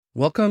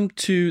Welcome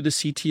to the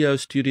CTO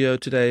studio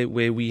today,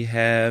 where we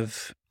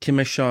have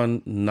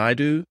Kimeshan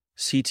Naidu,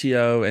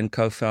 CTO and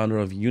co-founder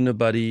of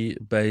Unibuddy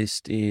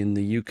based in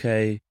the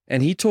UK.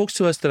 And he talks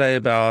to us today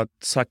about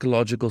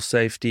psychological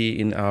safety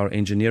in our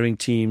engineering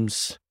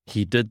teams.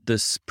 He did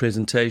this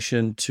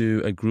presentation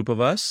to a group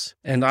of us,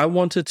 and I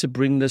wanted to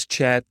bring this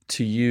chat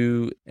to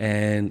you,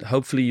 and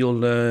hopefully you'll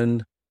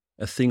learn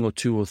a thing or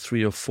two or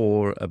three or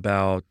four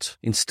about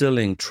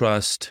instilling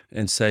trust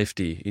and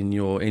safety in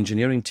your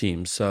engineering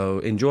team. So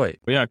enjoy.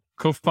 Yeah,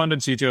 co-founder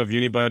and CTO of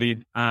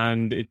Unibuddy,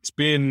 and it's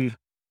been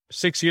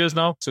 6 years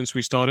now since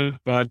we started,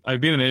 but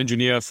I've been an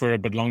engineer for a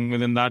bit longer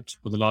than that,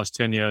 for the last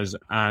 10 years.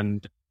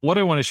 And what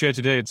I want to share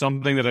today, it's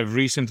something that I've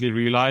recently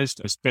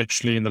realized,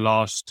 especially in the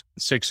last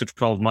 6 to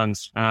 12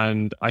 months.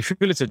 And I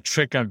feel it's a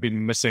trick I've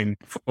been missing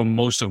for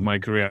most of my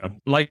career.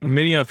 Like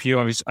many of you,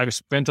 I've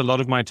spent a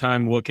lot of my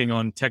time working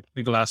on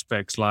technical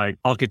aspects like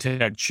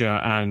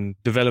architecture and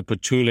developer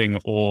tooling,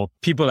 or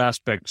people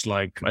aspects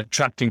like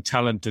attracting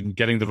talent and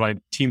getting the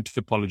right team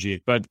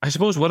topology. But I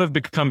suppose what I've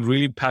become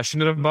really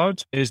passionate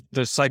about is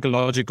the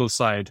psychological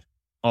side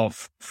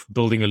of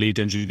building elite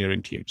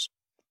engineering teams.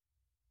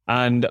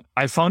 And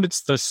I found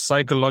it's the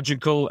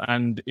psychological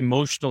and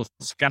emotional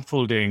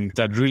scaffolding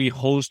that really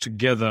holds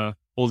together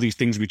all these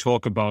things we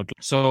talk about.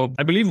 So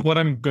I believe what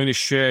I'm going to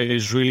share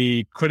is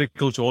really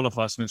critical to all of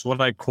us. And it's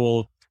what I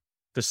call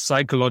the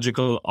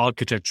psychological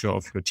architecture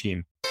of your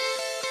team.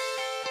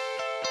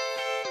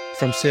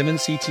 From 7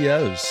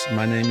 CTOs,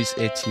 my name is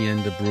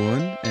Etienne de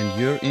Bruin,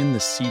 and you're in the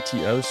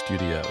CTO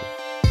studio.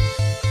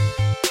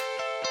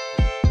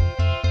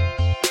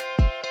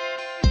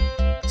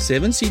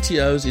 7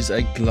 CTOs is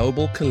a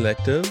global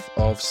collective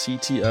of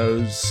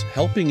CTOs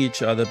helping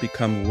each other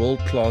become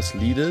world-class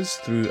leaders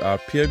through our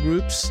peer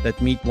groups that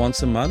meet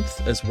once a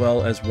month, as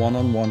well as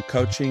one-on-one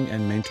coaching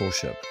and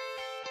mentorship.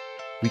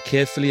 We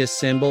carefully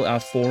assemble our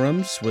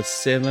forums with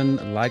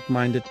 7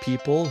 like-minded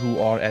people who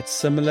are at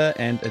similar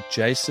and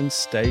adjacent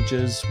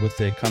stages with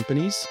their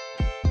companies.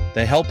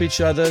 They help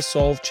each other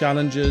solve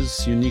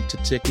challenges unique to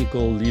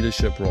technical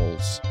leadership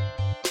roles.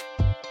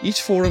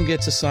 Each forum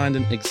gets assigned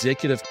an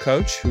executive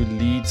coach who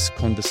leads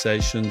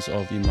conversations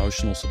of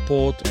emotional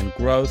support and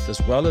growth, as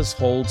well as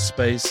holds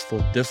space for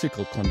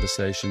difficult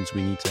conversations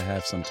we need to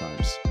have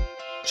sometimes.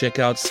 Check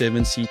out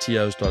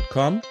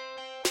 7ctos.com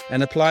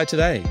and apply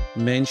today.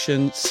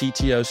 Mention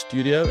CTO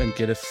Studio and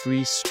get a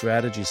free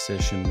strategy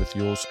session with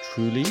yours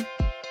truly.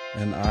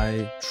 And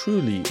I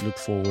truly look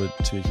forward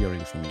to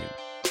hearing from you.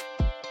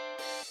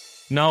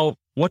 Now,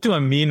 what do I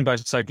mean by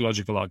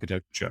psychological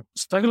architecture?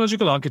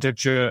 Psychological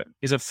architecture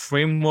is a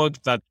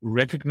framework that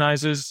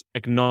recognizes,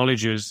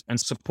 acknowledges, and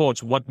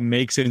supports what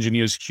makes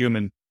engineers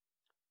human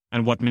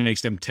and what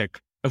makes them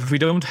tech. If we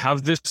don't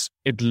have this,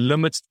 it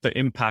limits the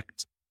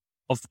impact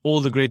of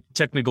all the great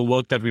technical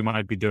work that we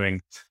might be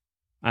doing.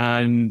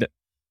 And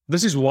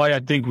this is why I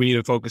think we need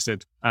to focus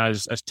it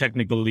as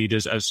technical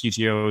leaders, as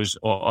CTOs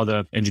or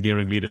other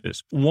engineering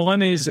leaders.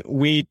 One is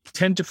we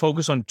tend to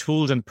focus on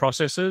tools and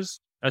processes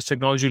as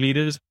technology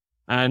leaders.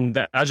 And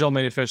the Agile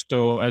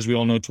Manifesto, as we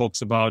all know,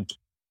 talks about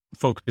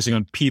focusing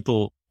on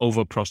people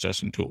over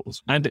process and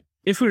tools. And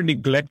if we're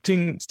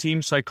neglecting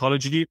team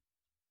psychology,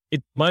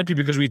 it might be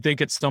because we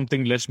think it's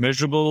something less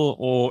measurable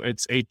or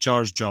it's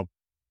HR's job.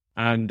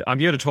 And I'm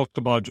here to talk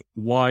about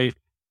why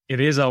it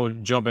is our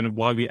job and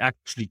why we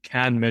actually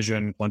can measure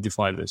and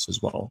quantify this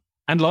as well.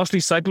 And lastly,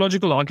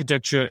 psychological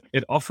architecture,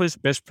 it offers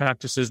best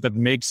practices that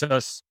makes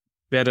us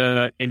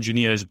better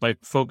engineers by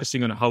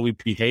focusing on how we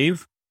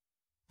behave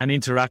and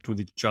interact with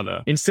each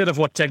other instead of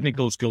what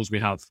technical skills we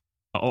have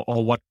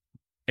or what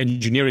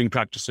engineering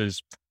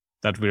practices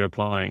that we're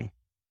applying.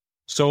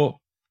 So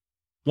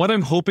what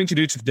I'm hoping to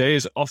do today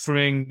is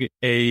offering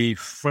a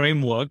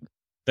framework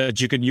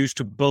that you can use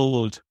to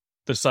build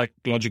the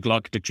psychological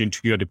architecture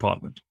into your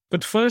department.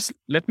 But first,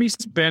 let me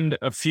spend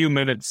a few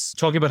minutes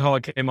talking about how I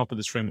came up with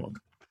this framework.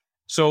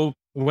 So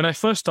when I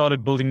first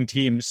started building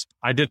teams,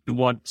 I did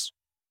what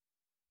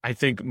I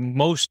think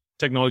most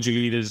technology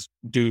leaders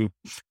do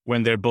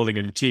when they're building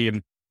a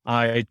team.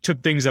 I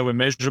took things that were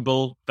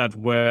measurable, that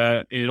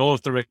were in all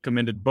of the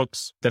recommended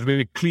books, that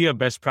were clear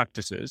best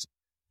practices.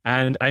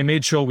 And I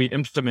made sure we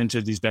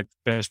implemented these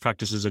best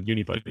practices at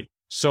Unibuddy.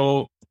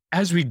 So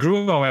as we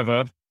grew,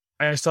 however,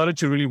 I started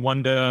to really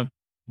wonder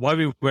why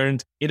we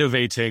weren't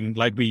innovating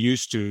like we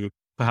used to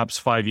perhaps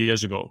 5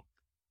 years ago.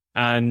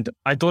 And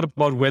I thought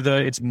about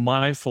whether it's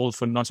my fault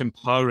for not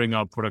empowering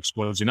our product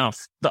squads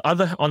enough. On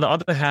the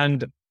other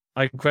hand,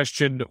 I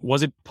questioned,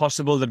 was it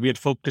possible that we had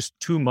focused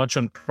too much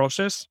on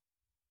process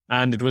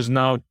and it was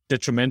now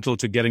detrimental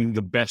to getting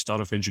the best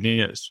out of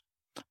engineers?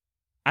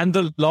 And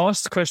the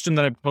last question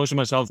that I posed to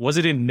myself, was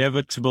it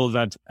inevitable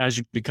that as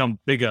you become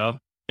bigger,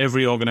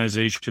 every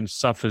organization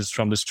suffers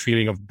from this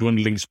feeling of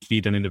dwindling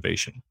speed and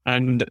innovation?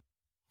 And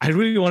I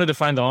really wanted to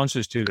find the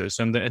answers to this.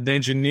 And the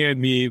engineer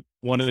in me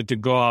wanted to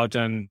go out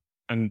and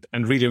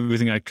read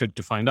everything I could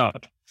to find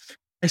out.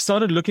 I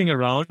started looking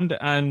around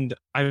and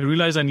I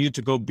realized I needed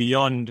to go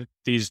beyond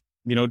these,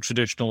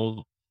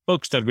 traditional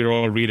books that we're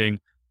all reading.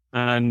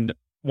 And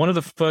one of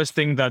the first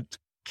things that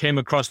came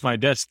across my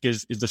desk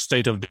is the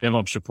State of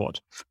DevOps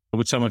report,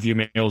 which some of you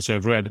may also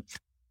have read.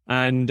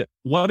 And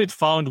what it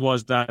found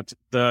was that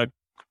the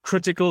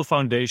critical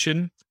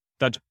foundation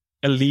that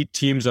elite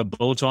teams are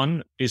built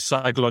on is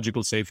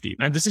psychological safety.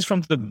 And this is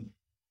from one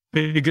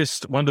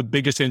of the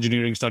biggest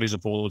engineering studies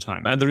of all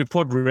time. And the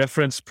report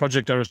referenced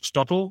Project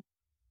Aristotle.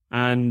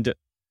 And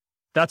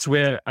that's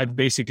where I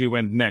basically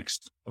went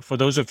next. For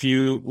those of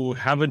you who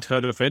haven't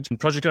heard of it,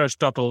 Project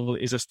Aristotle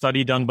is a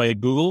study done by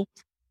Google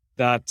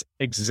that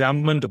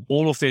examined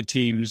all of their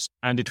teams,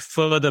 and it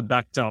further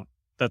backed up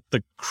that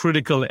the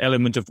critical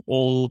element of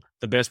all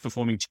the best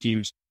performing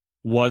teams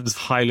was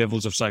high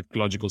levels of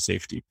psychological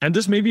safety. And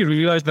this made me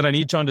realize that I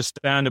need to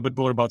understand a bit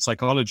more about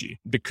psychology,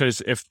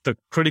 because if the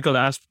critical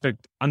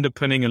aspect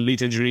underpinning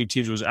elite engineering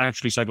teams was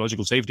actually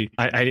psychological safety,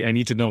 I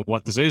need to know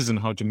what this is and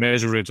how to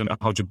measure it and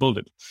how to build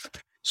it.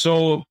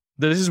 So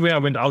this is where I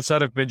went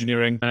outside of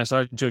engineering and I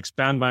started to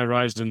expand my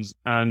horizons.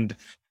 And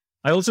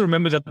I also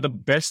remember that the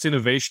best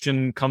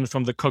innovation comes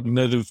from the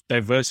cognitive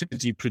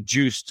diversity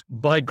produced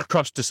by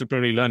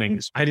cross-disciplinary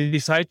learnings. I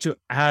decided to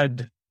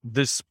add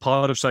this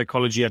part of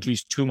psychology at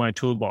least to my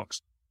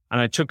toolbox.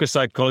 And I took a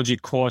psychology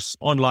course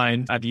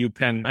online at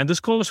UPenn. And this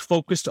course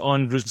focused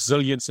on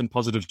resilience and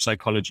positive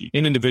psychology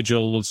in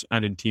individuals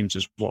and in teams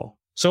as well.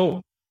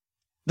 So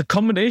the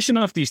combination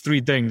of these three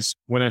things,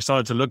 when I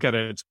started to look at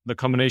it, the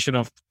combination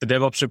of the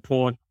DevOps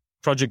report,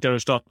 Project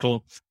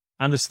Aristotle,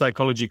 and the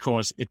psychology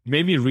course, it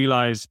made me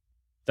realize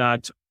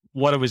that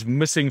what I was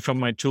missing from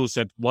my tool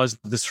set was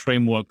this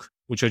framework,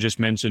 which I just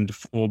mentioned,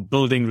 for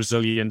building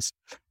resilience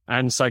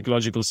and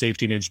psychological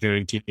safety in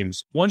engineering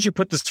teams. Once you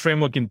put this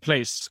framework in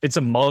place, it's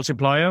a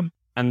multiplier.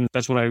 And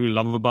that's what I really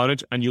love about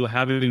it. And you'll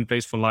have it in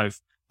place for life.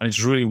 And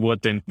it's really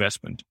worth the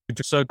investment.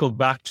 To circle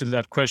back to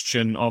that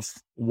question of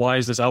why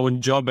is this our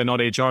job and not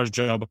HR's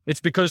job? It's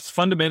because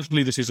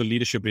fundamentally this is a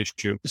leadership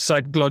issue.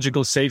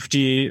 Psychological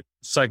safety,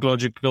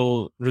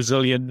 psychological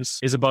resilience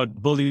is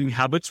about building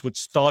habits, which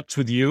starts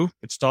with you.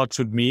 It starts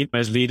with me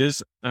as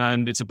leaders.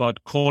 And it's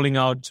about calling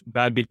out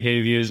bad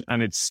behaviors,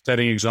 and it's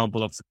setting an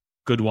example of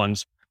good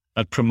ones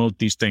that promote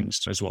these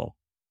things as well.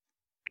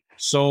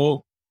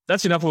 So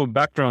that's enough of a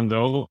background,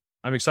 though.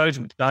 I'm excited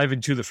to dive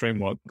into the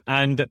framework.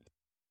 And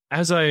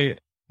as I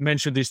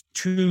mentioned, there's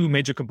two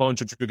major components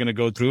which we're going to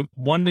go through.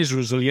 One is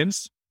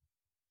resilience.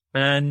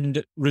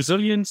 And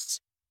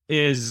resilience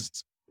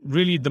is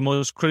really the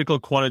most critical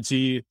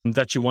quality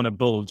that you want to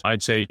build.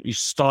 I'd say you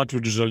start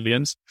with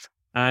resilience.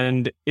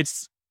 And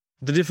it's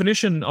the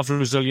definition of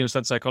resilience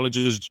that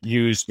psychologists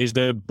use is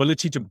the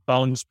ability to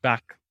bounce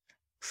back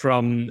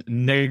from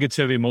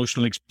negative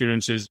emotional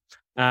experiences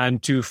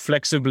and to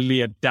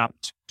flexibly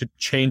adapt to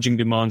changing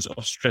demands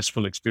of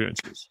stressful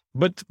experiences.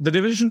 But the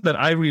division that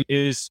I read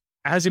is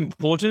as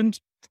important,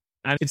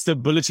 and it's the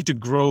ability to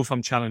grow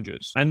from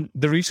challenges. And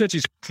the research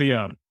is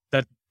clear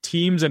that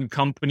teams and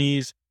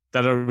companies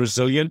that are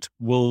resilient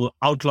will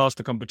outlast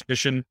the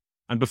competition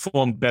and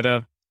perform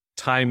better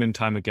time and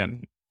time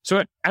again.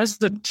 So as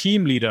the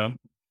team leader,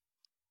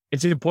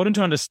 it's important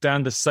to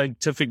understand the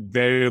scientific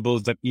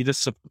variables that either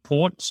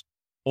support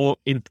or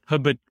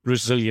inhibit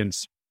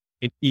resilience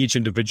in each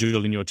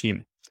individual in your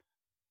team.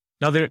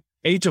 Now, there are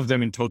 8 of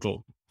them in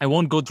total. I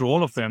won't go through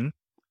all of them,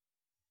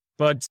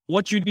 but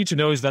what you need to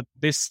know is that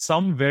there's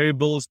some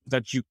variables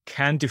that you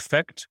can't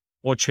affect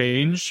or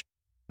change,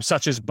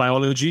 such as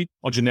biology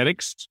or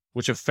genetics,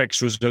 which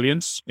affects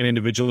resilience in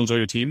individuals or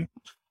your team.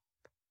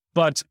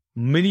 But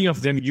many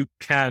of them you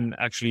can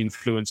actually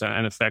influence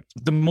and affect.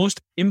 The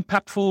most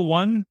impactful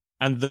one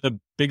and the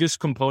biggest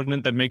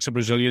component that makes up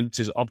resilience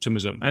is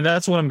optimism. And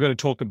that's what I'm going to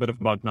talk a bit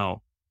about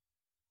now.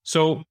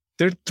 So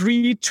there are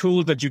 3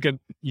 tools that you can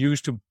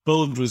use to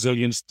build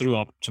resilience through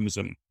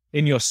optimism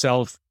in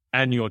yourself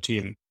and your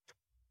team.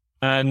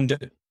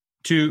 And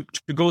to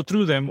go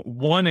through them,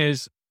 one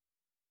is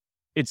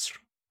it's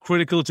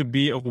critical to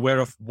be aware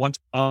of what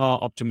are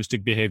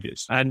optimistic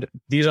behaviors. And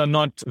these are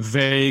not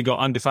vague or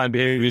undefined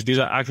behaviors. These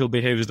are actual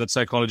behaviors that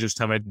psychologists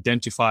have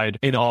identified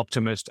in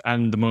optimists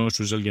and the most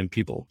resilient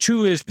people.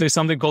 2 is there's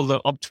something called the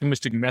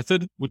optimistic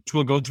method, which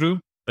we'll go through,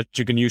 that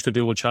you can use to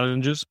deal with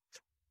challenges.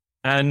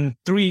 And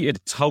 3,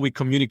 it's how we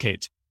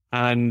communicate.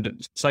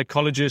 And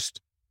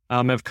psychologists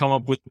have come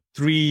up with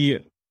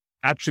 3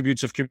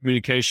 attributes of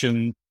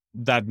communication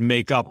that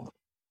make up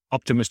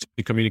optimistic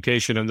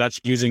communication, and that's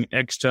using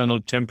external,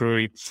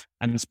 temporary,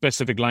 and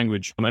specific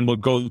language. And we'll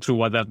go through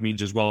what that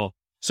means as well.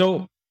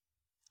 So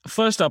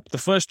first up, the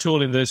first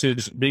tool in this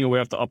is being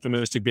aware of the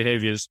optimistic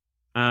behaviors.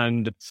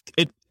 And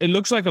it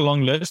looks like a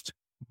long list,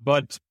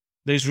 but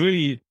there's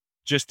really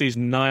just these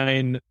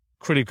 9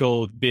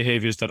 critical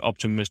behaviors that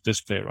optimists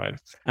display, right?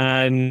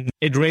 And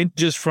it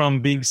ranges from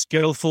being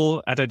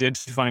skillful at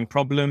identifying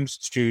problems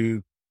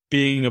to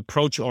being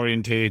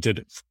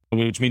approach-orientated,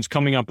 which means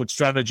coming up with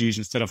strategies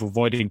instead of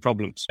avoiding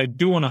problems. I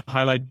do want to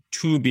highlight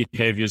 2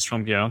 behaviors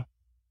from here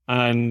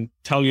and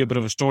tell you a bit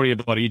of a story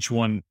about each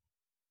one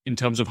in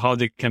terms of how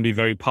they can be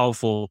very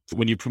powerful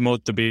when you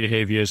promote the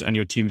behaviors and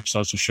your team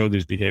starts to show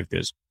these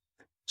behaviors.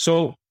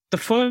 So the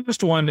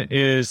first one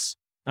is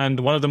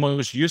And one of the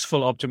most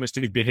useful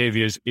optimistic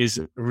behaviors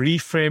is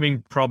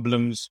reframing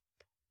problems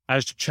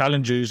as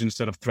challenges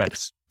instead of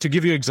threats. To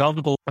give you an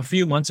example, a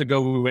few months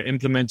ago, we were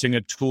implementing a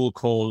tool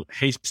called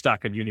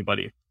Haystack at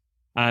Unibuddy.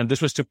 And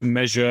this was to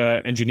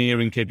measure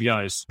engineering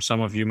KPIs.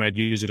 Some of you might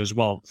use it as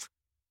well.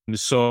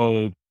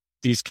 So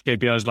these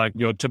KPIs like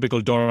your typical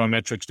DORA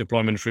metrics,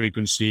 deployment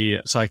frequency,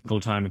 cycle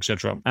time,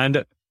 etc.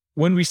 And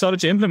when we started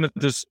to implement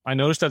this, I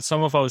noticed that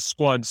some of our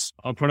squads,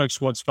 our product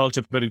squads, felt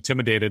a bit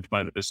intimidated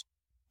by this.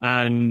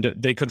 And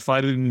they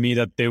confided in me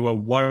that they were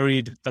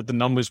worried that the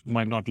numbers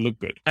might not look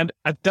good. And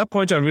at that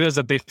point, I realized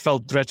that they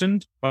felt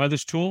threatened by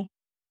this tool.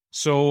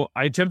 So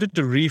I attempted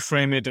to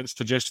reframe it and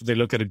suggested they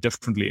look at it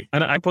differently.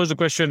 And I posed the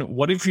question,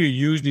 what if you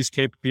use these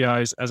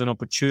KPIs as an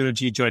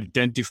opportunity to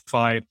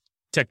identify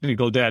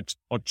technical debt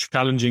or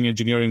challenging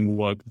engineering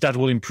work that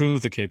will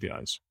improve the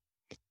KPIs?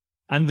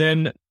 And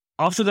then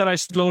after that, I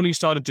slowly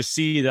started to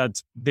see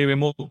that they were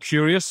more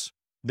curious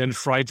than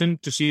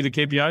frightened to see the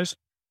KPIs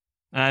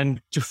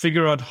and to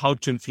figure out how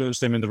to influence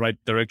them in the right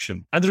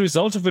direction. And the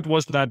result of it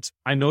was that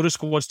I noticed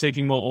squads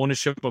taking more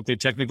ownership of their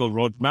technical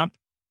roadmap.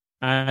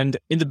 And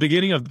in the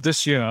beginning of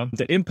this year,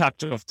 the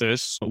impact of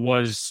this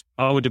was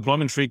our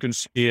deployment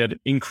frequency had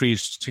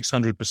increased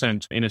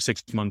 600% in a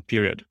 6-month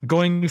period.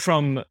 Going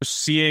from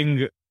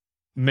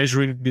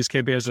measuring these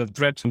KPIs as a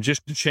threat, and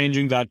just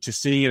changing that to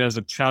seeing it as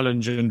a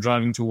challenge and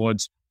driving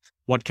towards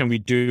what can we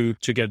do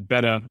to get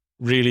better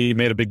really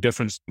made a big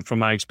difference from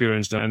my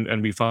experience.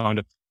 And we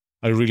found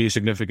a really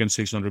significant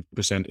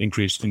 600%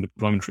 increase in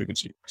deployment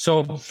frequency.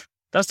 So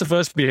that's the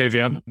first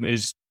behavior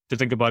is to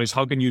think about is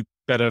how can you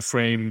better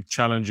frame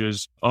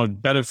challenges or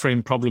better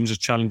frame problems as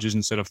challenges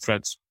instead of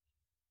threats.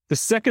 The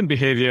second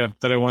behavior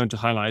that I wanted to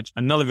highlight,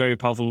 another very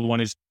powerful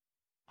one, is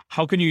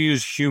how can you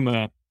use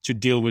humor to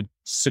deal with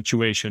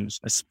situations,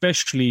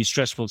 especially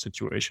stressful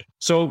situations.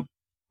 So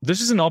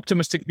this is an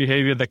optimistic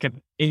behavior that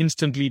can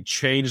instantly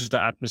change the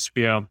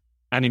atmosphere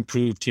and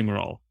improve team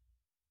morale.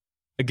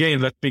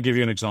 Again, let me give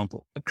you an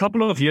example. A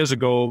couple of years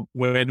ago,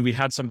 when we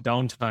had some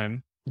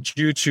downtime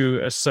due to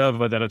a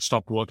server that had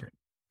stopped working.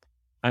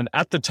 And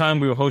at the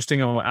time, we were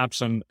hosting our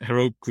apps on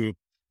Heroku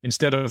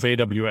instead of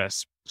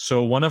AWS.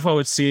 So one of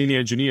our senior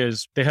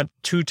engineers, they had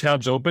 2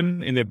 tabs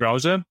open in their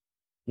browser.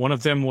 One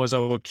of them was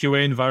our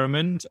QA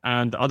environment,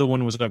 and the other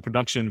one was our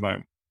production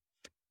environment.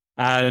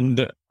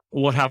 And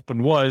what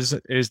happened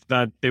is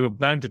that they were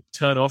planning to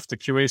turn off the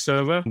QA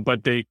server,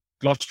 but they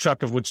lost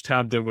track of which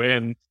tab they were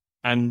in.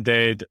 And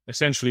they'd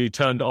essentially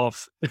turned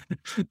off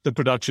the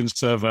production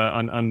server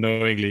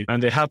unknowingly.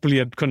 And they happily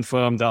had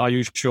confirmed that, are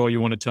you sure you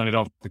want to turn it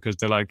off? Because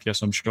they're like,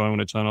 yes, I'm sure I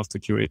want to turn off the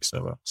QA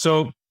server.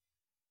 So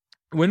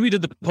when we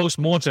did the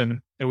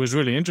post-mortem, it was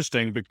really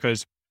interesting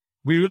because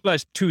we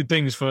realized 2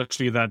 things,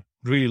 firstly, that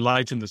really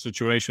lightened the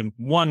situation.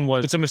 One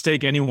was it's a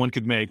mistake anyone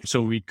could make.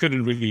 So we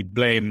couldn't really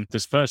blame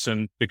this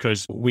person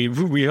because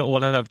we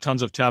all have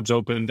tons of tabs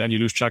opened and you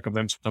lose track of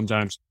them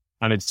sometimes.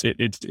 And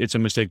it's a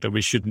mistake that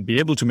we shouldn't be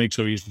able to make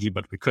so easily,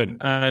 but we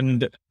couldn't.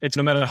 And it's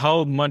no matter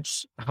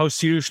how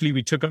seriously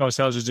we took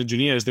ourselves as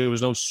engineers, there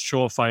was no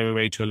surefire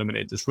way to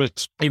eliminate this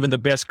risk. Even the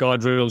best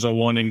guardrails or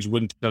warnings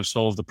wouldn't have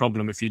solved the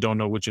problem if you don't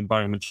know which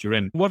environment you're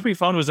in. What we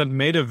found was that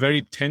made a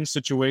very tense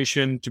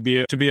situation to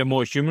be a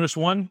more humorous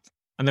one.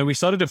 And then we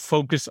started to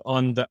focus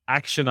on the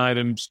action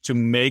items to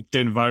make the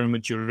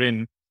environment you're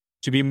in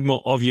to be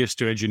more obvious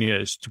to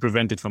engineers to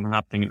prevent it from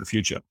happening in the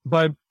future.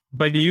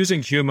 By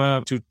using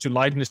humor to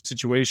lighten the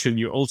situation,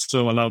 you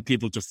also allow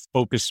people to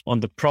focus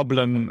on the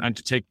problem and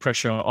to take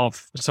pressure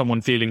off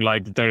someone feeling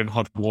like they're in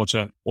hot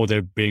water or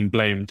they're being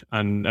blamed.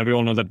 And we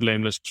all know that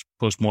blameless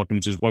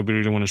postmortems is what we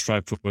really want to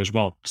strive for as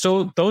well.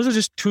 So those are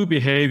just 2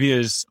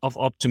 behaviors of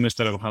optimists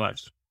that I've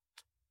highlighted.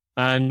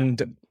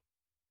 And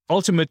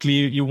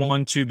ultimately, you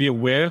want to be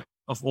aware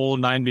of all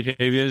 9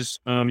 behaviors.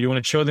 You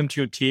want to show them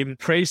to your team,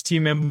 praise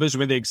team members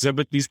when they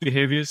exhibit these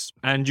behaviors.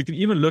 And you can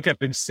even look at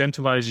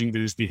incentivizing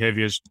these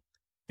behaviors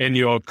in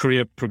your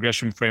career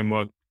progression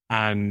framework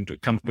and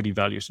company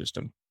value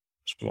system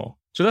as well.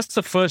 So that's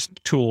the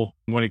first tool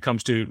when it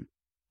comes to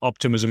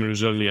optimism and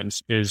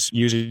resilience, is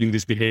using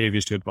these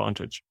behaviors to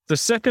advantage. The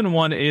second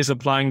one is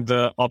applying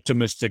the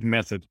optimistic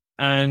method.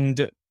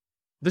 And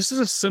this is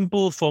a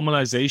simple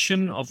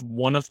formalization of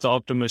one of the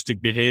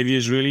optimistic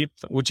behaviors, really,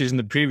 which is in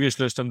the previous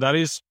list. And that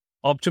is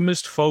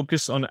optimists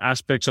focus on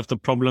aspects of the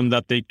problem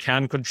that they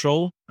can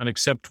control and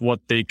accept what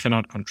they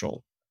cannot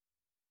control.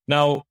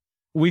 Now,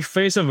 we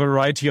face a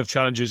variety of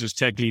challenges as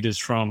tech leaders,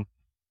 from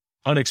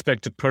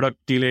unexpected product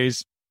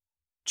delays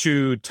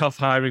to tough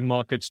hiring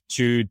markets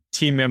to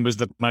team members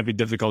that might be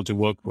difficult to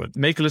work with.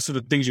 Make a list of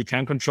the things you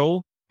can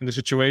control in the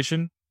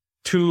situation.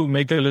 2,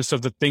 make a list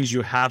of the things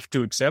you have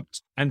to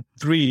accept. And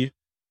 3,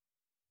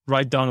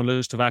 write down a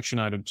list of action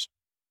items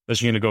that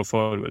you're going to go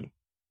forward with.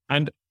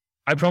 And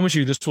I promise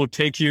you, this will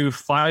take you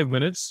 5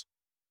 minutes,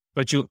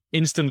 but you'll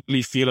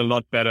instantly feel a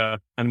lot better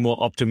and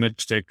more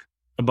optimistic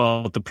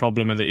about the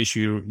problem and the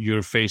issue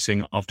you're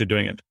facing after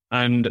doing it.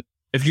 And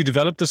if you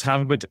develop this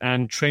habit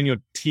and train your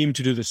team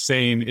to do the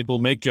same, it will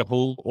make your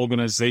whole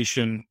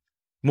organization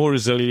more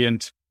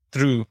resilient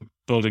through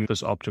building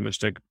this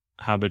optimistic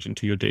habit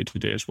into your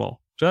day-to-day as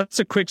well. So that's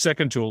a quick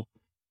second tool.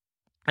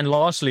 And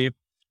lastly,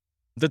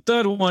 the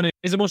third one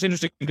is the most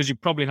interesting because you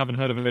probably haven't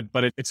heard of it,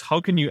 but it's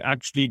how can you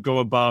actually go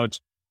about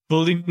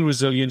building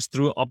resilience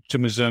through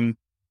optimism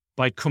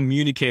by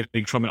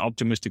communicating from an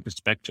optimistic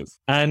perspective.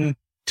 And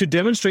to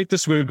demonstrate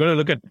this, we're going to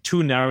look at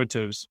two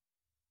narratives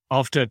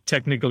after a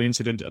technical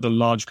incident at a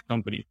large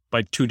company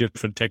by two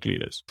different tech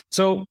leaders.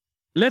 So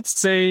let's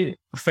say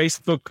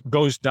Facebook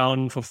goes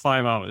down for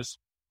 5 hours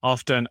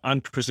after an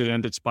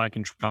unprecedented spike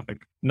in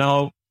traffic.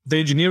 Now, the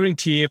engineering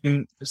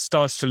team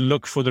starts to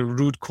look for the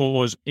root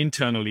cause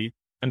internally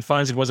and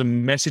finds it was a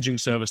messaging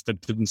service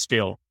that didn't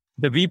scale.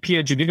 The VP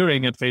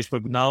engineering at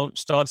Facebook now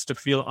starts to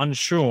feel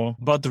unsure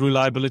about the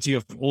reliability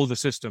of all the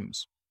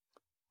systems.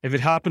 If it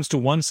happens to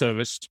one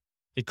service,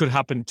 it could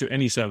happen to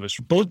any service.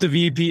 Both the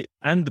VP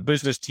and the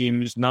business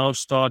teams now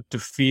start to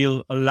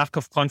feel a lack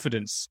of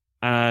confidence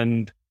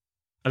and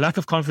a lack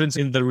of confidence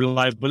in the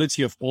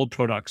reliability of all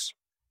products,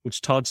 which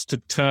starts to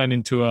turn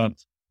into a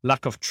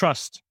lack of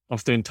trust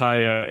of the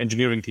entire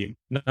engineering team.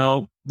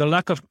 Now, the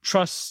lack of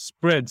trust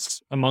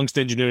spreads amongst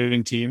the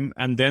engineering team,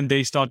 and then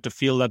they start to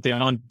feel that they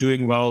aren't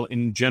doing well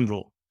in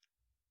general.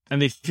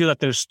 And they feel that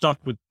they're stuck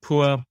with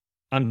poor,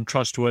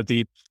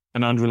 untrustworthy,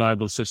 and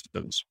unreliable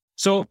systems.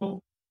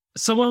 So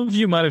some of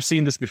you might have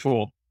seen this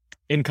before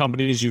in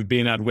companies you've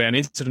been at where an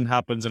incident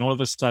happens and all of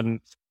a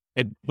sudden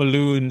it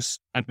balloons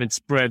and it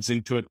spreads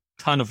into a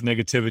ton of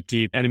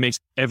negativity and it makes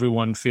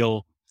everyone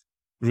feel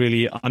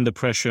really under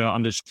pressure,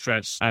 under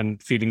stress,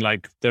 and feeling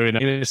like they're in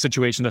a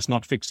situation that's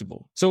not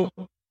fixable. So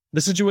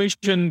the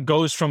situation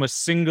goes from a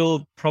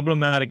single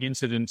problematic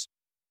incident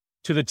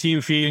to the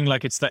team feeling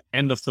like it's the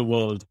end of the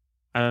world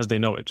as they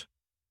know it.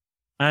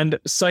 And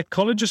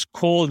psychologists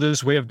call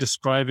this way of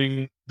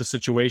describing the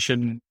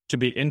situation to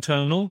be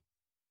internal,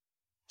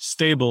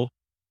 stable,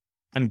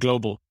 and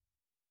global.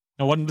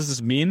 Now, what does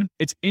this mean?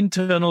 It's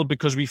internal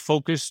because we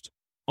focused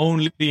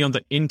only on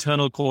the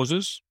internal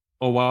causes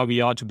or why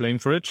we are to blame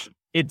for it.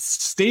 It's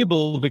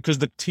stable because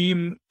the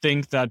team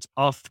think that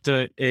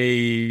after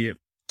a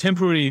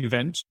temporary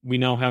event, we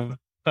now have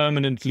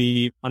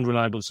permanently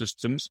unreliable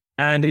systems.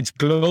 And it's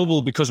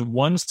global because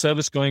one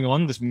service going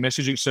on, this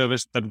messaging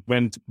service that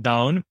went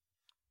down,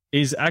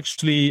 is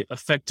actually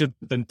affected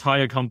the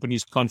entire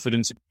company's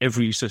confidence in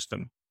every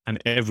system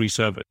and every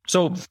service.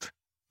 So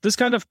this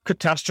kind of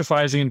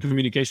catastrophizing in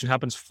communication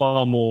happens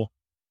far more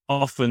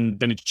often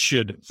than it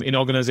should in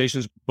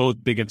organizations,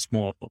 both big and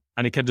small,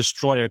 and it can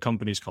destroy a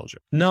company's culture.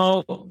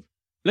 Now,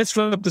 let's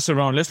flip this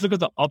around. Let's look at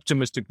the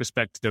optimistic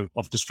perspective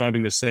of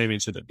describing the same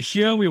incident.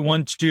 Here, we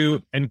want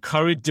to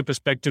encourage the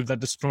perspective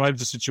that describes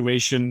the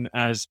situation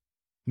as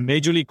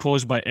majorly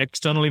caused by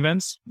external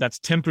events, that's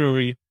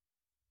temporary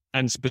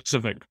and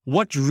specific.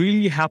 What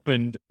really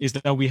happened is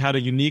that we had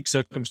a unique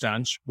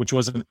circumstance, which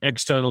was an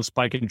external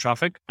spike in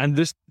traffic. And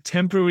this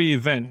temporary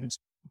event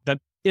that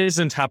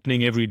isn't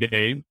happening every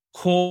day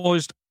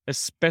caused a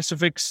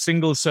specific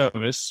single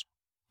service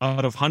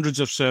out of hundreds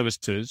of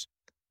services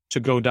to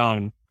go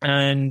down.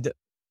 And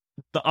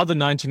the other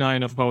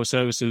 99 of our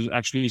services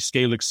actually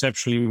scale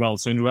exceptionally well.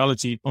 So in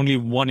reality, only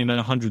 1 in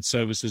 100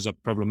 services are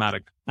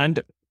problematic.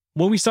 And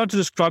when we start to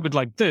describe it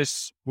like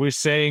this, we're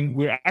saying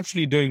we're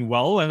actually doing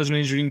well as an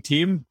engineering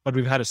team, but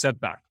we've had a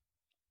setback.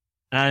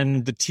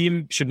 And the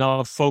team should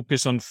now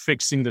focus on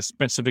fixing the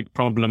specific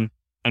problem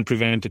and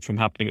prevent it from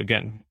happening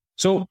again.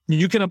 So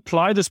you can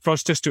apply this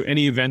process to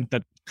any event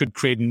that could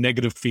create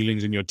negative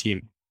feelings in your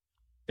team.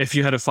 If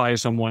you had to fire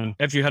someone,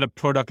 if you had a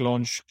product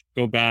launch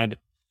go bad,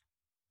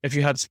 if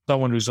you had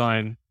someone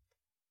resign,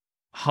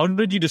 how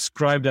did you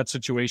describe that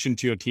situation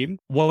to your team?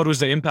 What was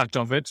the impact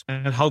of it?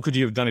 And how could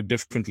you have done it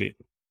differently?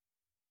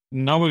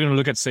 Now we're going to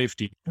look at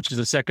safety, which is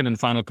the second and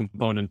final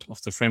component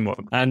of the framework.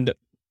 And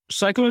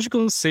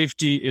psychological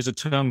safety is a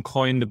term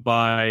coined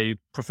by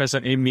Professor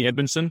Amy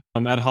Edmondson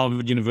at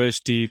Harvard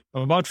University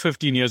about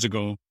 15 years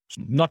ago.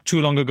 Not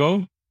too long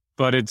ago,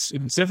 but it's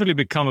definitely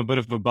become a bit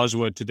of a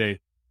buzzword today.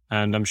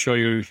 And I'm sure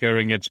you're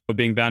hearing it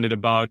being bandied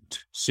about,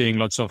 seeing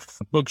lots of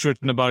books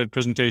written about it,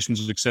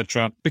 presentations,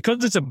 etc.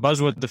 Because it's a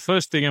buzzword, the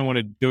first thing I want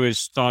to do is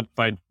start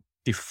by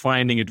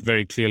defining it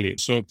very clearly.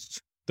 So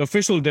the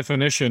official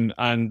definition,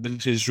 and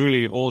this is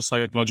really all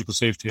psychological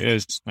safety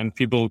is, and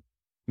people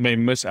may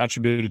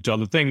misattribute it to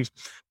other things,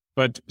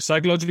 but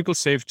psychological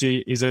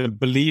safety is a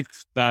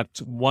belief that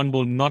one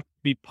will not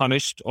be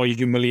punished or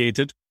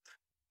humiliated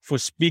for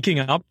speaking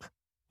up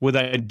with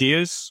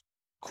ideas,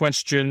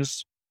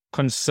 questions,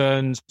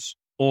 concerns,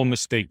 or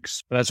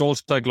mistakes. That's all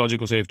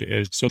psychological safety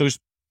is. So there's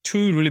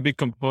two really big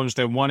components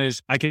there. One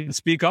is I can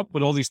speak up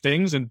with all these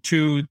things, and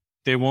two,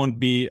 I won't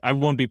be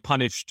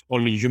punished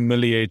or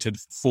humiliated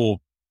for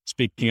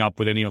speaking up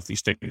with any of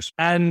these things.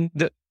 And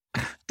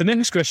the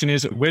next question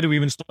is, where do we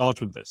even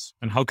start with this?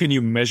 And how can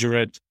you measure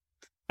it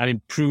and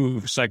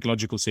improve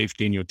psychological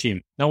safety in your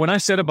team? Now, when I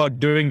said about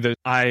doing this,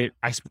 I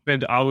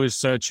spent hours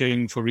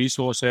searching for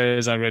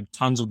resources. I read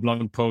tons of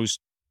blog posts.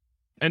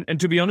 And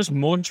to be honest,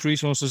 most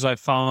resources I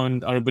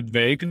found are a bit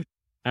vague.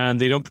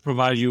 and they don't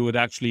provide you with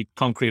actually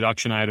concrete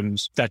action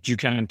items that you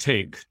can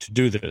take to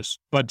do this.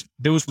 But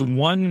there was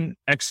one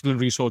excellent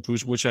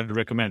resource which I'd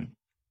recommend.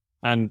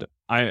 And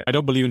I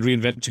don't believe in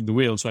reinventing the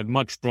wheel, so I'd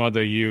much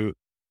rather you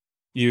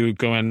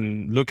go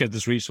and look at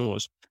this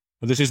resource.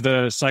 This is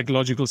the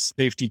Psychological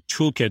Safety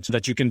Toolkit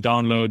that you can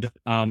download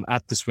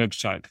at this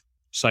website,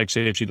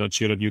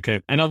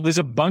 psychsafety.co.uk. And now there's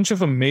a bunch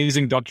of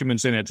amazing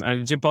documents in it,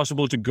 and it's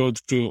impossible to go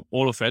through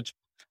all of it.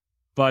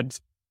 But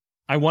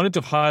I wanted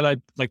to highlight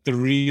like the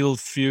real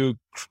few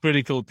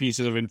critical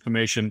pieces of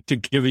information to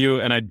give you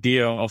an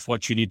idea of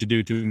what you need to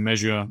do to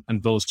measure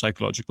and build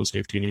psychological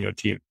safety in your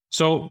team.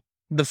 So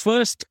the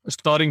first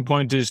starting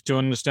point is to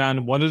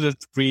understand what are the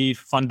three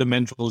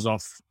fundamentals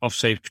of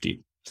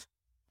safety.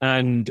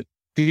 And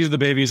these are the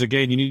babies,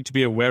 again, you need to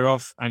be aware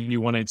of and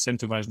you want to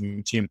incentivize in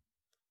your team.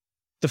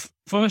 The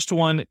first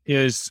one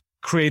is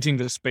creating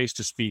the space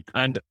to speak.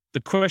 And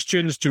the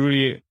questions to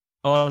really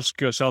ask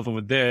yourself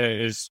over there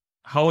is,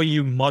 how are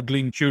you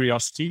modeling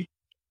curiosity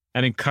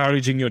and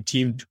encouraging your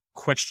team to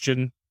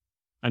question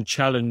and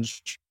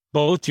challenge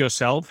both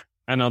yourself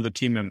and other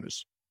team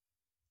members?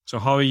 So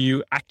how are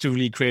you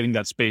actively creating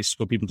that space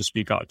for people to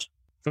speak out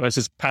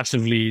versus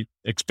passively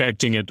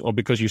expecting it, or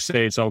because you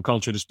say it's our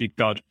culture to speak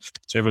out,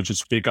 so everyone should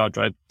speak out,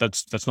 right?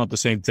 That's not the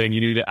same thing.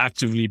 You need to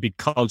actively be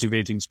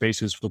cultivating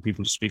spaces for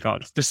people to speak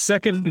out. The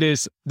second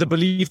is the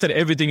belief that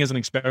everything is an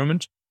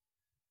experiment.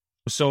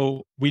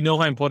 So we know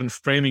how important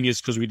framing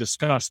is because we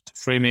discussed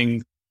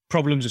framing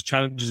problems as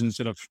challenges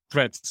instead of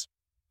threats.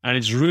 And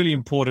it's really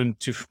important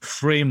to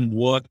frame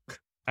work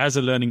as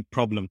a learning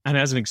problem and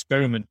as an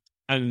experiment.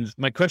 And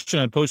my question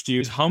I'd pose to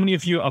you is, how many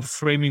of you are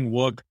framing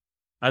work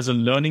as a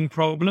learning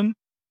problem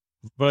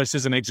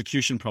versus an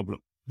execution problem?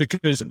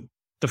 Because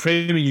the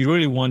framing you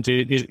really want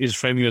is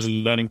framing as a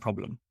learning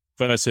problem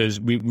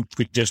versus we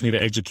just need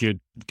to execute,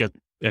 get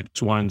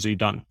X, Y, and Z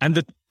done. And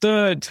the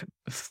third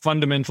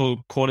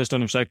fundamental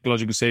cornerstone of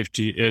psychological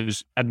safety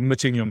is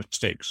admitting your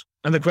mistakes.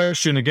 And the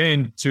question,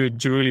 again, to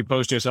really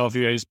pose to yourself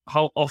here is,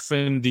 how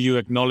often do you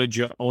acknowledge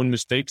your own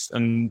mistakes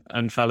and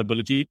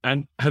fallibility?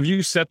 And have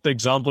you set the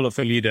example of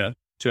a leader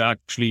to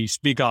actually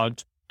speak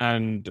out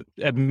and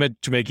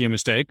admit to making a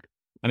mistake?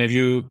 And have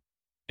you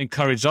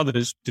encouraged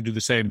others to do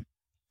the same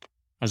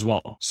as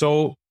well?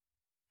 So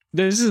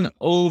this is an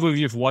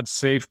overview of what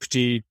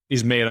safety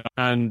is made of,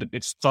 and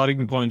it's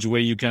starting points where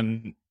you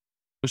can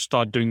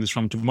start doing this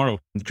from tomorrow.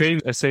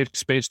 Creating a safe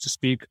space to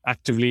speak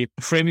actively,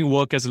 framing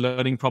work as a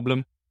learning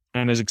problem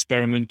and as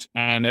experiment,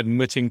 and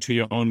admitting to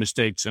your own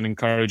mistakes and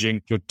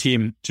encouraging your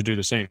team to do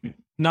the same.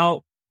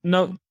 Now,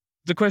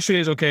 the question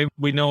is, okay,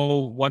 we know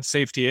what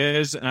safety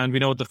is and we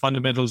know what the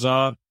fundamentals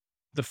are.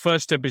 The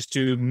first step is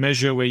to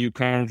measure where you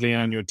currently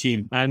are in your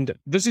team. And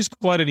this is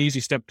quite an easy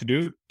step to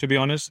do, to be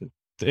honest.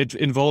 It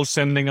involves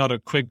sending out a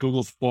quick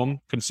Google form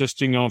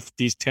consisting of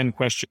these 10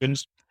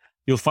 questions.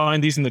 You'll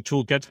find these in the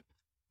toolkit.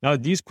 Now,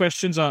 these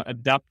questions are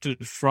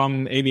adapted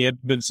from Amy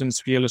Edmondson's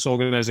Fearless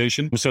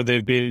organization. So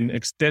they've been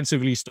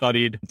extensively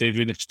studied, they've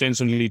been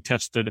extensively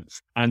tested,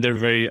 and they're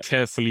very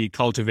carefully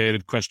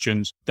cultivated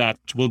questions that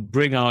will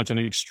bring out and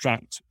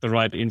extract the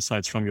right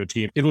insights from your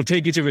team. It will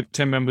take each of your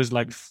team members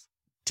like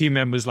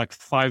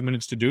 5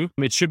 minutes to do.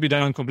 It should be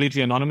done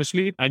completely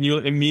anonymously, and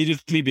you'll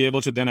immediately be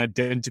able to then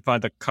identify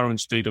the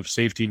current state of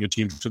safety in your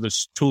team. So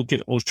this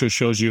toolkit also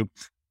shows you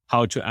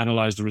how to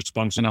analyze the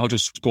response and how to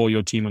score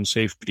your team on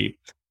safety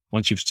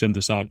once you've sent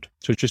this out.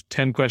 So it's just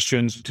 10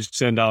 questions to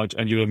send out,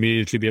 and you'll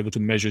immediately be able to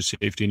measure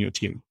safety in your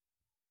team.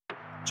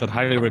 So I'd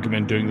highly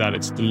recommend doing that.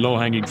 It's the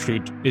low-hanging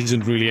fruit. It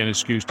isn't really an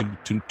excuse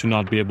to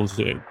not be able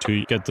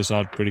to get this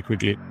out pretty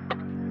quickly.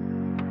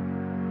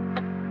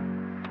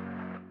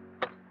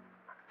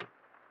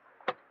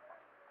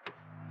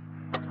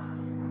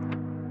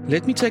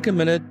 Let me take a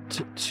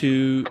minute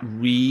to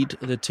read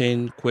the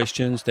 10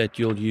 questions that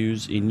you'll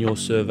use in your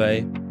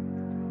survey.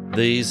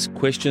 These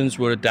questions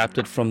were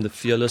adapted from the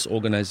Fearless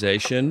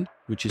organization,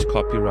 which is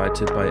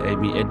copyrighted by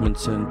Amy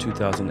Edmondson,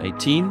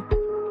 2018.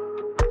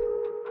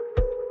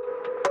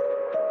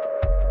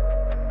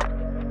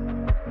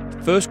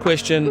 First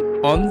question,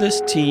 on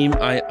this team,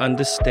 I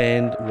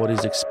understand what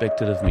is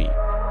expected of me.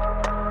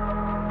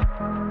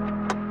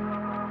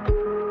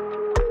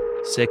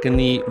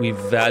 Secondly, we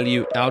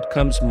value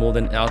outcomes more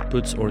than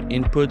outputs or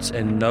inputs,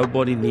 and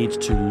nobody needs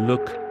to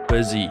look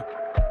busy.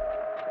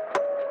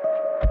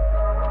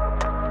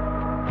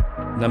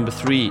 Number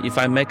 3, if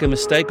I make a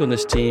mistake on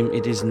this team,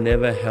 it is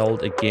never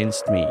held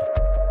against me.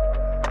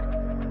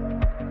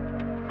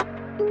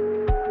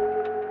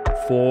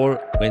 4,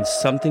 when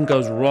something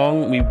goes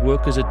wrong, we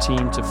work as a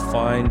team to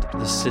find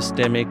the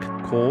systemic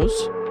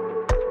cause.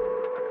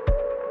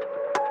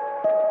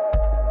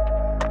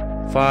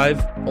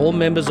 5, all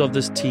members of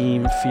this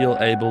team feel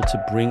able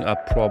to bring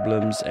up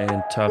problems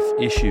and tough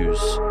issues.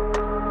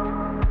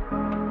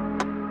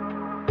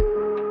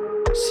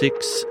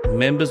 6,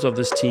 members of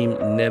this team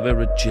never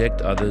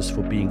reject others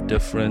for being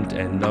different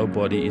and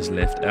nobody is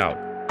left out.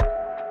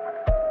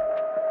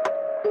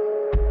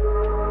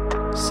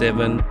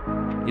 7,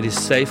 it is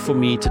safe for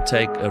me to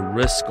take a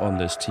risk on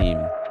this team.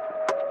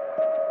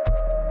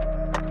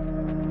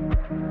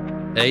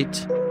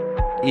 8,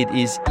 it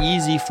is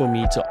easy for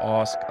me to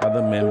ask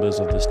other members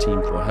of this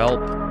team for help.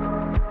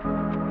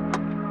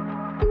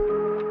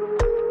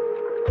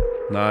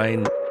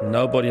 9,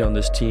 nobody on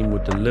this team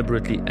would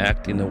deliberately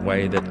act in a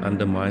way that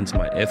undermines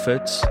my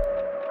efforts.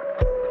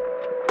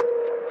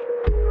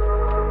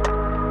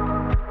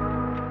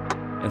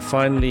 And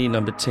finally,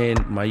 number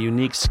 10, my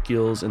unique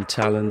skills and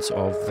talents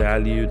are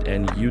valued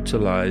and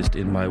utilized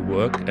in my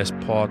work as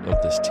part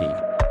of this team.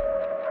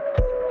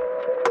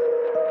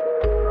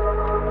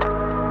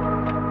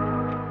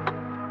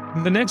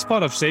 The next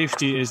part of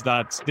safety is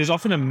that there's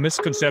often a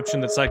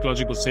misconception that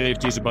psychological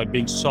safety is about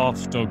being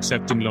soft or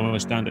accepting lower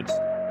standards.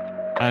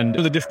 And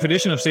the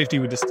definition of safety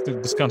we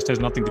discussed has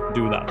nothing to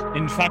do with that.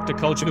 In fact, a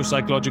culture of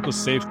psychological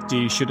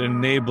safety should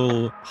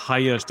enable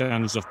higher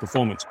standards of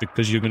performance,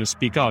 because you're going to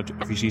speak out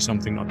if you see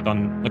something not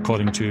done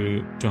according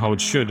to how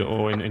it should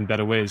or in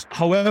better ways.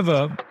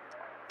 However,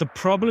 the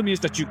problem is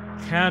that you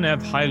can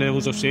have high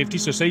levels of safety.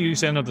 So say you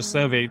send out the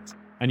survey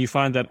and you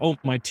find that, oh,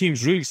 my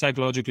team's really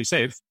psychologically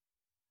safe,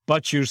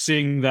 but you're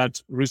seeing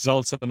that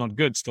results are not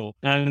good still.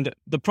 And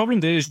the problem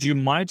there is you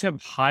might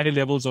have high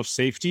levels of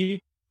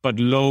safety, but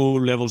low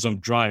levels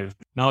of drive.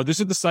 Now, this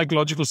is the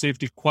psychological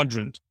safety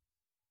quadrant.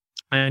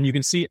 And you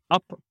can see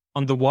up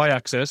on the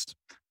y-axis,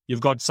 you've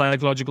got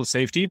psychological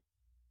safety.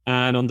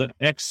 And on the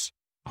x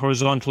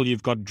horizontal,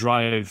 you've got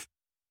drive.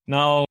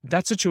 Now,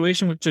 that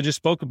situation which I just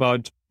spoke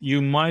about,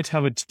 you might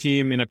have a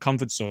team in a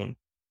comfort zone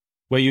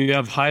where you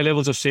have high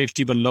levels of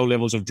safety, but low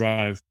levels of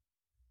drive.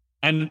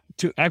 And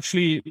to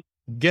actually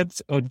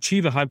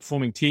achieve a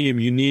high-performing team,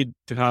 you need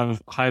to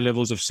have high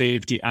levels of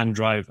safety and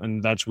drive,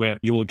 and that's where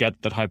you will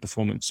get that high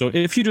performance. So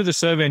if you do the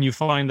survey and you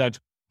find that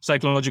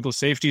psychological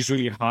safety is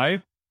really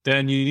high,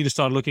 then you need to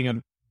start looking at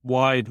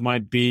why it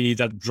might be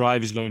that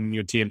drive is low in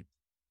your team.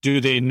 Do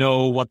they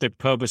know what their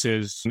purpose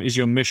is? Is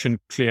your mission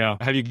clear?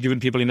 Have you given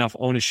people enough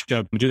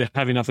ownership? Do they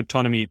have enough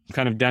autonomy?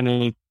 Kind of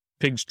Daniel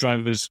Pigg's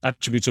drivers'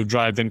 attributes of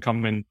drive then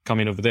come in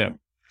over there.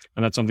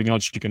 And that's something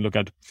else you can look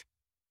at.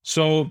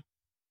 So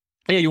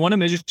yeah, you want to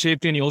measure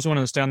safety, and you also want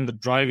to understand the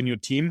drive in your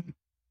team.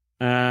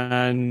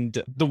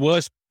 And the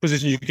worst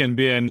position you can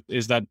be in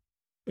is that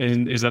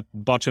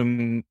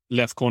bottom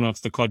left corner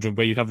of the quadrant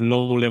where you have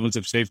low levels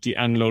of safety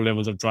and low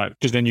levels of drive,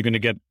 because then you're going to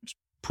get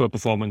poor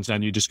performance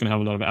and you're just going to have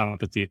a lot of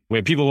apathy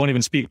where people won't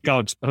even speak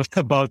out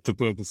about the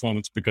poor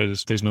performance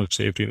because there's no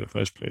safety in the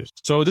first place.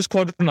 So this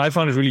quadrant I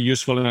found is really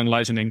useful and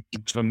enlightening.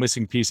 It's a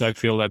missing piece I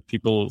feel that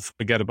people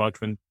forget about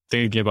when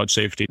thinking about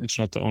safety. It's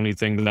not the only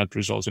thing that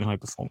results in high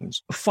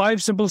performance.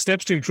 5 simple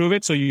steps to improve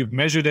it. So you've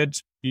measured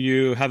it.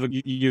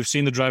 You've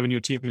seen the drive in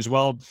your team as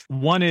well.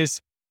 One is,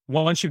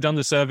 once you've done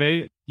the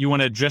survey, you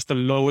want to address the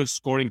lowest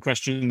scoring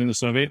question in the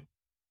survey.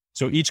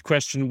 So each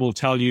question will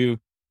tell you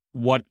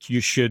what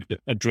you should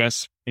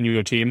address in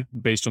your team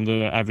based on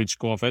the average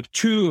score of it.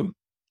 2,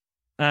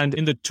 and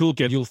in the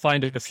toolkit, you'll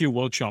find a few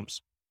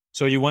workshops.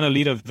 So you want to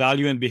lead a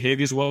value and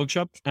behaviors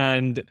workshop.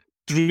 And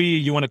 3,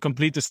 you want to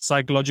complete the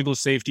psychological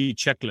safety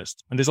checklist.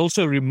 And there's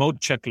also a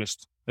remote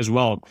checklist as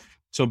well.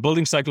 So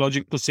building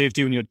psychological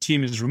safety when your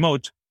team is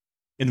remote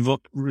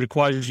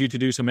requires you to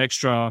do some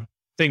extra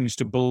things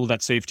to build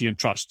that safety and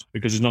trust,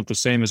 because it's not the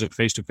same as a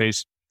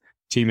face-to-face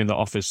team in the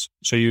office.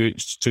 So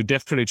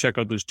definitely check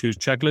out those 2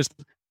 checklists.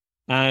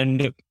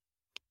 And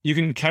you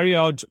can carry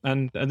out,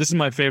 and this is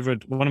one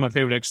of my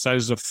favorite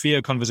exercises, a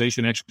fear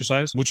conversation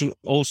exercise, which will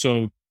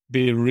also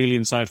be really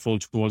insightful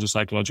towards the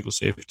psychological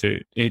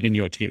safety in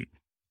your team.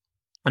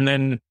 And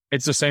then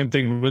it's the same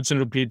thing, rinse and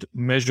repeat,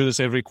 measure this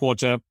every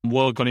quarter,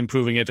 work on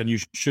improving it, and you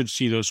should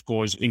see those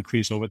scores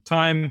increase over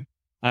time.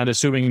 And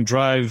assuming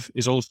drive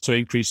is also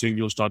increasing,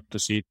 you'll start to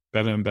see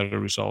better and better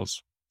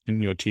results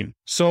in your team.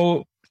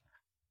 So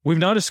we've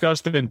now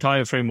discussed the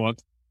entire framework,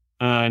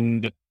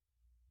 and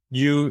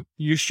you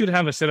should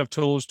have a set of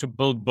tools to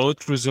build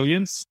both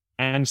resilience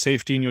and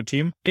safety in your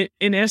team.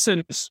 In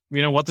essence,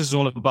 what this is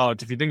all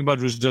about. If you think about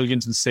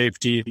resilience and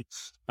safety,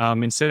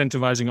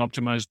 incentivizing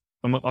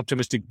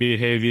optimistic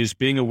behaviors,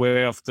 being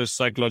aware of the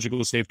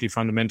psychological safety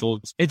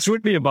fundamentals, it's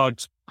really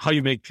about how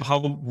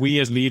we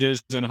as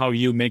leaders and how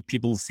you make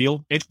people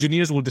feel.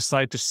 Engineers will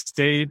decide to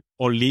stay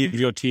or leave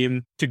your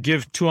team, to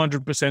give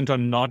 200% or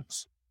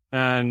not,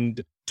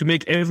 and to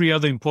make every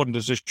other important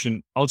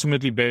decision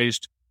ultimately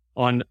based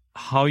on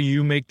how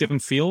you make them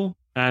feel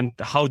and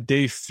how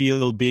they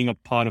feel being a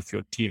part of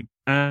your team.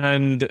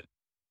 And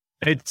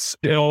it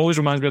always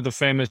reminds me of the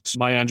famous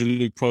Maya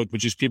Angelou quote,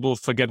 which is, people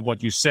forget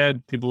what you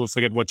said, people will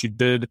forget what you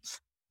did,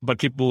 but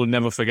people will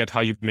never forget how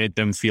you made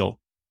them feel.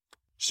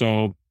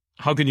 So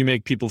how can you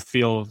make people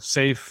feel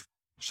safe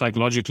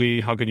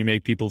psychologically? How can you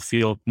make people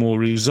feel more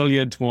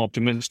resilient, more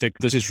optimistic?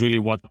 This is really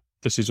what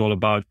this is all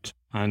about.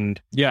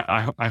 And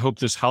yeah, I hope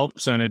this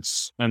helps, and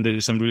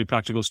there's some really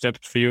practical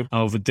steps for you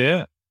over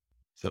there.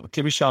 So,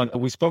 Kibishan,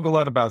 we spoke a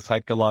lot about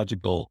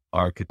psychological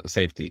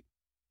safety,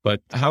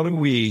 but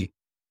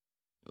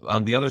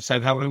on the other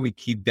side, how do we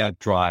keep that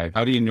drive?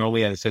 How do you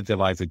normally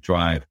incentivize the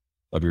drive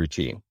of your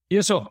team? Yeah,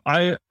 so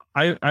I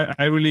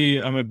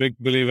really am a big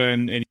believer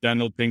in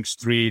Daniel Pink's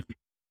 3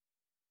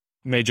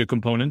 major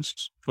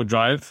components for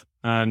drive,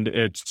 and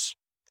it's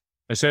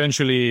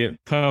essentially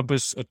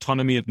purpose,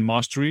 autonomy, and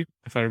mastery,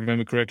 if I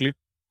remember correctly.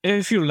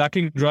 If you're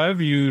lacking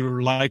drive,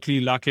 you're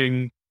likely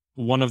lacking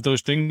one of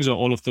those things or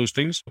all of those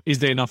things. Is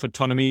there enough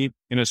autonomy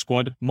in a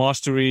squad?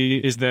 Mastery,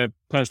 is there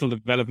personal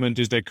development?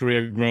 Is there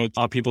career growth?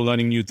 Are people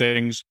learning new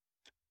things?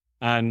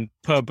 And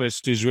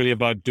purpose is really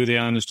about, do they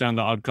understand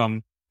the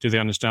outcome? Do they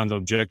understand the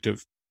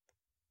objective?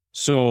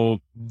 So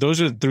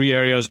those are the three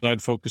areas that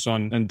I'd focus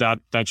on, and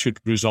that should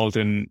result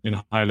in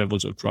high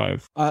levels of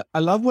drive. I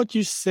love what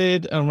you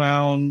said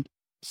around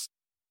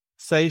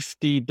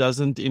safety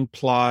doesn't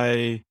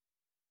imply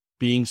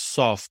being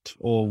soft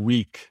or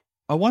weak.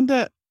 I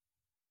wonder,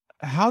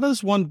 how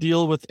does one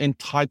deal with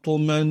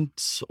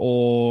entitlement,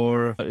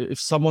 or if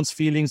someone's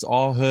feelings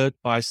are hurt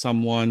by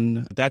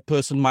someone, that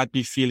person might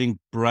be feeling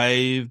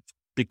brave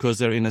because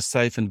they're in a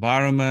safe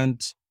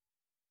environment,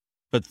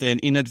 but then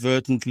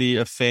inadvertently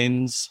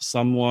offends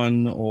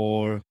someone,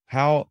 or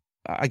how,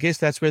 I guess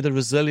that's where the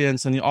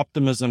resilience and the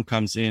optimism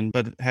comes in.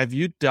 But have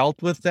you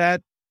dealt with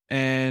that?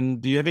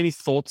 And do you have any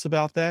thoughts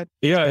about that?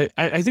 Yeah,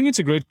 I think it's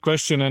a great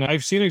question. And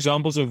I've seen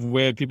examples of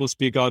where people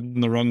speak out in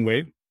the wrong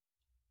way.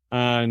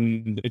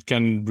 And it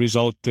can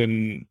result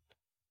in,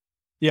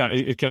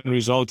 it can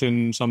result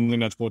in something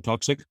that's more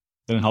toxic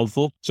than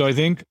helpful. So I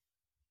think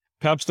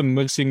perhaps the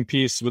missing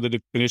piece with the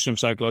definition of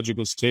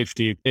psychological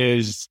safety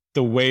is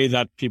the way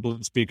that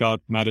people speak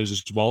out matters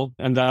as well.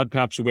 And that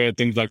perhaps where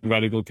things like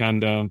radical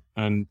candor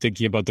and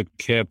thinking about the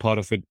care part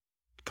of it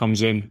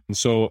comes in.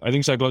 So I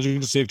think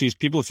psychological safety is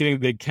people feeling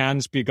they can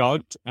speak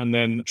out, and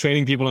then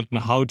training people on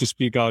how to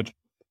speak out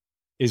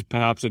is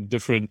perhaps a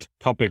different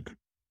topic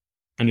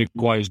and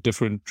requires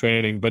different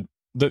training. But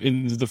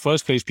in the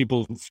first place,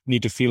 people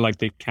need to feel like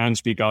they can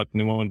speak out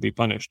and they won't be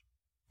punished.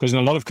 Because in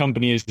a lot of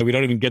companies, we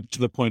don't even get to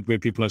the point where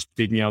people are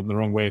speaking out in the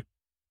wrong way,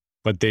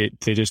 but they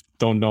just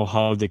don't know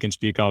how they can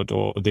speak out,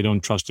 or they don't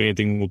trust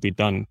anything will be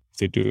done if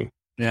they do.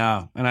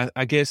 Yeah. And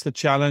I guess the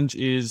challenge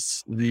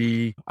is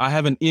I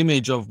have an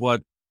image of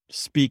what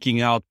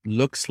speaking out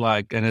looks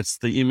like, and it's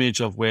the image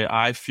of where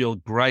I feel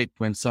great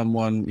when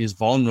someone is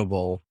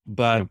vulnerable.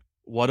 But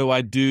what do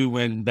I do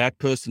when that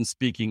person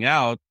speaking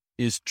out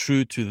is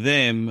true to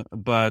them,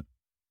 but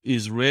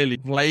is really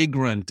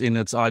flagrant in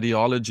its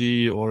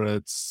ideology,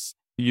 or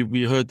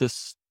we heard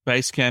this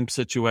base camp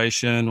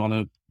situation on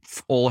a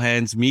all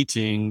hands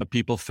meeting.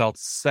 People felt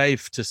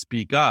safe to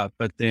speak up,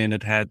 but then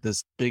it had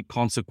this big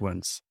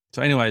consequence.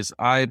 So anyways,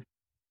 I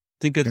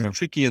think it's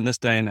tricky in this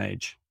day and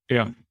age.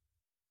 Yeah.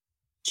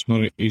 It's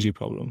not an easy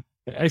problem.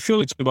 I feel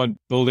it's about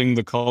building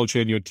the culture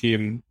in your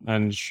team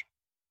and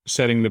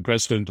setting the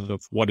precedent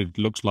of what it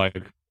looks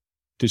like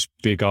to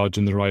speak out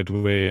in the right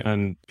way.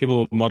 And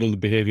people model the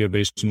behavior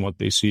based on what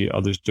they see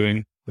others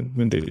doing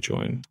when they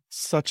join.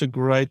 Such a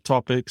great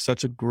topic,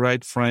 such a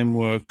great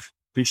framework.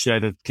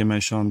 Appreciate it,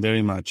 Kemeshan,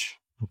 very much.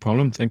 No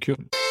problem. Thank you.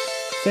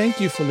 Thank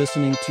you for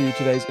listening to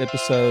today's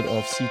episode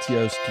of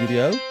CTO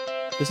Studio.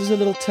 This is a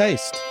little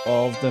taste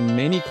of the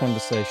many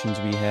conversations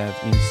we have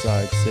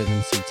inside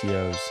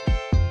 7CTOs.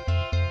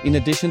 In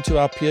addition to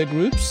our peer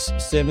groups,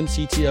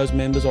 7CTOs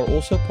members are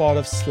also part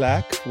of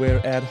Slack,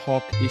 where ad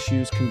hoc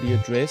issues can be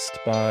addressed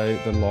by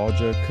the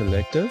larger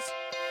collective.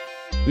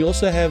 We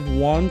also have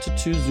 1 to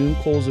 2 Zoom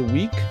calls a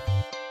week,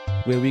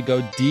 where we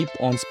go deep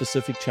on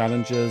specific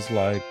challenges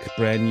like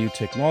brand new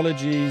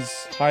technologies,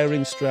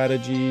 hiring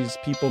strategies,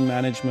 people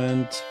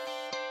management,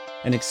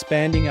 and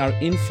expanding our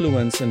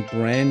influence and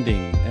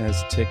branding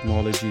as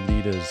technology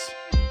leaders.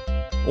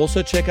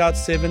 Also check out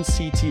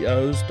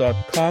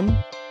 7ctos.com,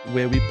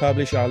 where we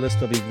publish our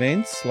list of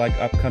events like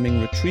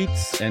upcoming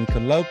retreats and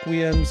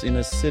colloquiums in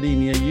a city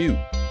near you.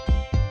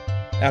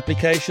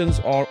 Applications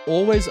are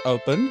always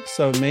open,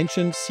 so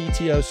mention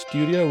CTO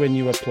Studio when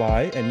you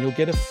apply and you'll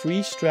get a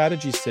free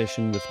strategy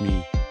session with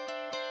me.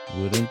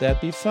 Wouldn't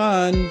that be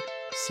fun?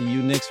 See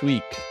you next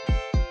week.